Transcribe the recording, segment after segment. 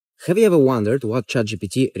Have you ever wondered what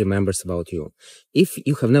ChatGPT remembers about you? If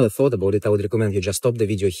you have never thought about it, I would recommend you just stop the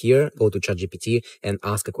video here, go to ChatGPT and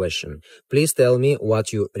ask a question. Please tell me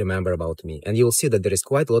what you remember about me. And you will see that there is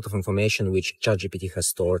quite a lot of information which ChatGPT has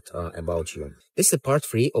stored about you. This is part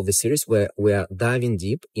 3 of the series where we are diving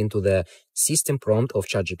deep into the system prompt of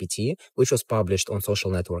ChatGPT, which was published on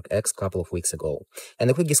social network X a couple of weeks ago.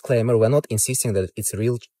 And a quick disclaimer, we're not insisting that it's a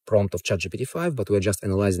real prompt of ChatGPT 5, but we're just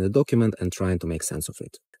analyzing the document and trying to make sense of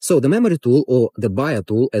it. So the memory tool, or the bio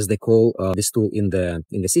tool, as they call this tool in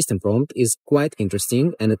the system prompt, is quite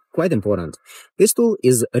interesting and quite important. This tool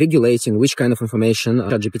is regulating which kind of information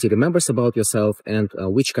ChatGPT remembers about yourself and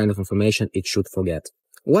which kind of information it should forget.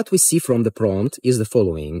 What we see from the prompt is the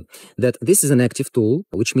following, that this is an active tool,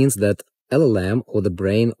 which means that LLM, or the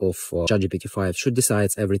brain of ChatGPT 5, should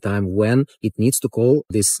decide every time when it needs to call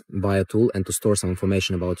this bio tool and to store some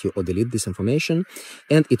information about you or delete this information.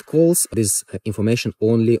 And it calls this information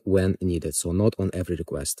only when needed, so not on every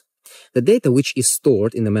request. The data which is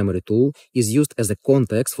stored in the memory tool is used as a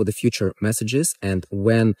context for the future messages, and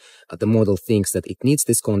when the model thinks that it needs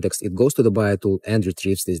this context, it goes to the bio tool and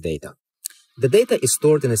retrieves this data. The data is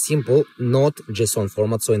stored in a simple, not JSON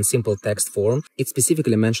format, so in simple text form. It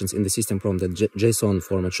specifically mentions in the system prompt that JSON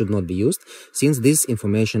format should not be used, since this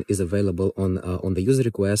information is available on the user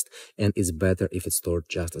request, and it's better if it's stored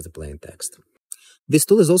just as a plain text. This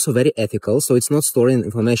tool is also very ethical, so it's not storing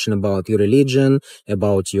information about your religion,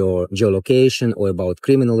 about your geolocation, or about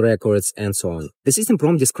criminal records, and so on. The system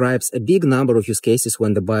prompt describes a big number of use cases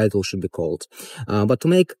when the bio tool should be called. But to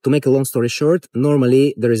make a long story short,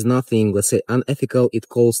 normally there is nothing, let's say, unethical. It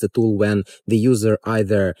calls the tool when the user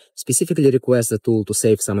either specifically requests the tool to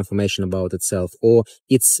save some information about itself, or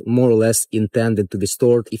it's more or less intended to be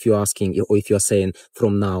stored. If you're asking, or if you're saying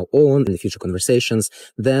from now on in the future conversations,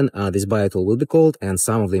 then this bio tool will be called and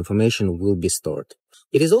some of the information will be stored.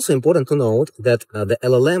 It is also important to note that the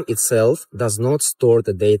LLM itself does not store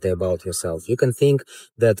the data about yourself. You can think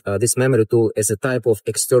that this memory tool is a type of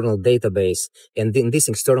external database, and in this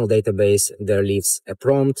external database there lives a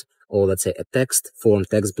prompt, or let's say a text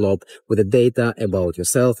blob with the data about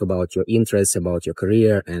yourself, about your interests, about your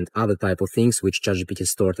career, and other type of things which ChatGPT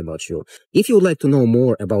stored about you. If you would like to know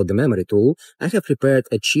more about the memory tool, I have prepared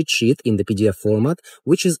a cheat sheet in the PDF format,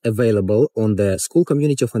 which is available on the School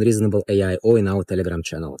Community of Unreasonable AI or in our Telegram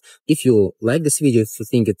channel. If you like this video, if you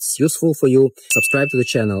think it's useful for you, subscribe to the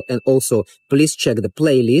channel, and also please check the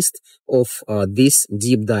playlist of this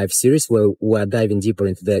deep dive series where we're diving deeper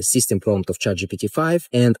into the system prompt of ChatGPT 5,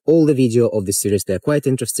 and all the video of this series. They're quite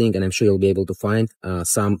interesting, and I'm sure you'll be able to find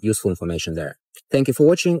some useful information there. Thank you for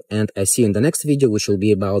watching, and I see you in the next video, which will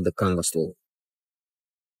be about the Canvas tool.